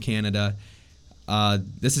Hart is from Canada,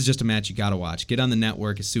 this is just a match you got to watch. Get on the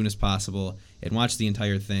network as soon as possible and watch the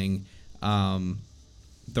entire thing.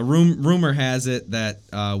 The rumor has it that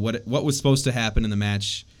what was supposed to happen in the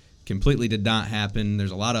match completely did not happen.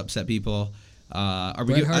 There's a lot of upset people.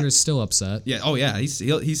 Bret Hart is still upset. Yeah. Oh, yeah.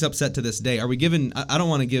 He's upset to this day. Are we giving? I don't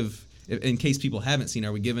want to give, in case people haven't seen.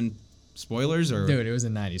 Are we giving spoilers or? Dude, it was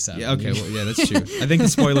in '97. Yeah. Okay. Well, yeah, that's true. I think the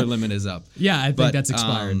spoiler limit is up. Yeah, I think that's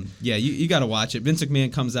expired. Yeah, you got to watch it. Vince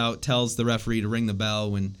McMahon comes out, tells the referee to ring the bell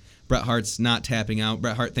when Bret Hart's not tapping out.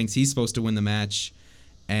 Bret Hart thinks he's supposed to win the match,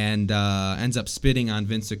 and ends up spitting on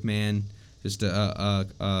Vince McMahon. Just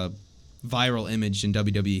a viral image in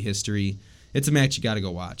WWE history. It's a match you got to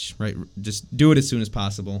go watch, right? Just do it as soon as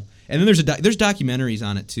possible. And then there's documentaries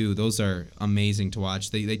on it too. Those are amazing to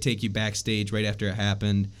watch. They take you backstage right after it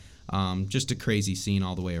happened. Just a crazy scene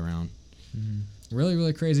all the way around. Mm-hmm. Really,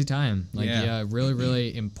 really crazy time. Really,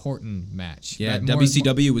 really important match. Yeah,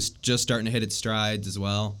 WCW was just starting to hit its strides as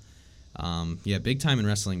well. Big time in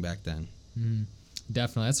wrestling back then. Mm-hmm.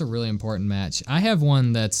 Definitely. That's a really important match. I have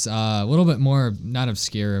one that's a little bit more, not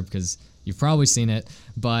obscure because you've probably seen it,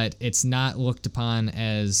 but it's not looked upon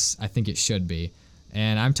as I think it should be.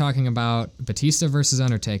 And I'm talking about Batista versus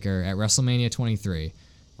Undertaker at WrestleMania 23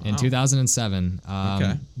 in 2007.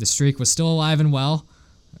 The streak was still alive and well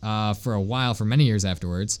for a while, for many years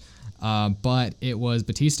afterwards. But it was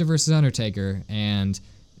Batista versus Undertaker, and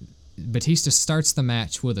Batista starts the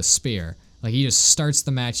match with a spear. Like, he just starts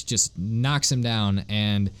the match, just knocks him down,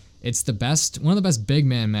 and it's one of the best big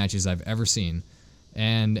man matches I've ever seen.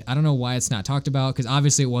 And I don't know why it's not talked about, because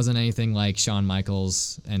obviously it wasn't anything like Shawn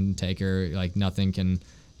Michaels and Taker. Like, none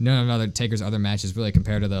of Taker's other matches really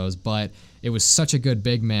compare to those. But it was such a good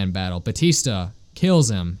big man battle. Batista kills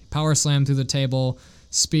him, power slam through the table,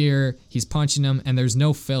 spear. He's punching him, and there's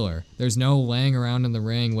no filler. There's no laying around in the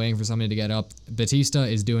ring waiting for somebody to get up. Batista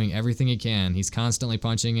is doing everything he can. He's constantly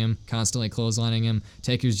punching him, constantly clotheslining him.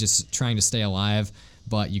 Taker's just trying to stay alive.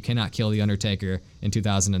 But you cannot kill The Undertaker in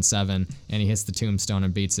 2007, and he hits the tombstone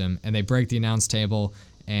and beats him. And they break the announce table,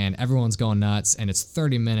 and everyone's going nuts, and it's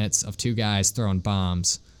 30 minutes of two guys throwing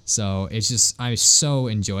bombs. So it's just, I so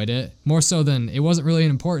enjoyed it. More so than, it wasn't really an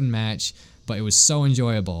important match, but it was so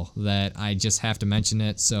enjoyable that I just have to mention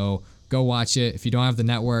it. So go watch it. If you don't have the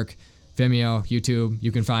network, Vimeo, YouTube.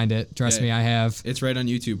 You can find it. Trust me, I have. It's right on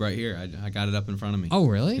YouTube right here. I got it up in front of me. Oh,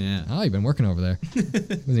 really? Yeah. Oh, you've been working over there.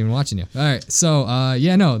 Wasn't even watching you. All right. So,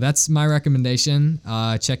 that's my recommendation.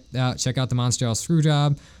 Check out the Montreal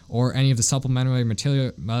Screwjob or any of the supplementary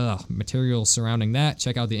material surrounding that.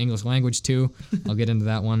 Check out the English language too. I'll get into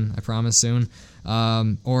that one, I promise, soon.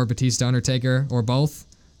 Or Batista Undertaker, or both.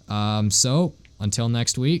 So, until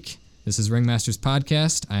next week, this is Ringmasters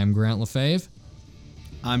Podcast. I am Grant LaFave.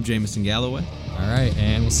 I'm Jameson Galloway. All right,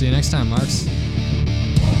 and we'll see you next time, Marks.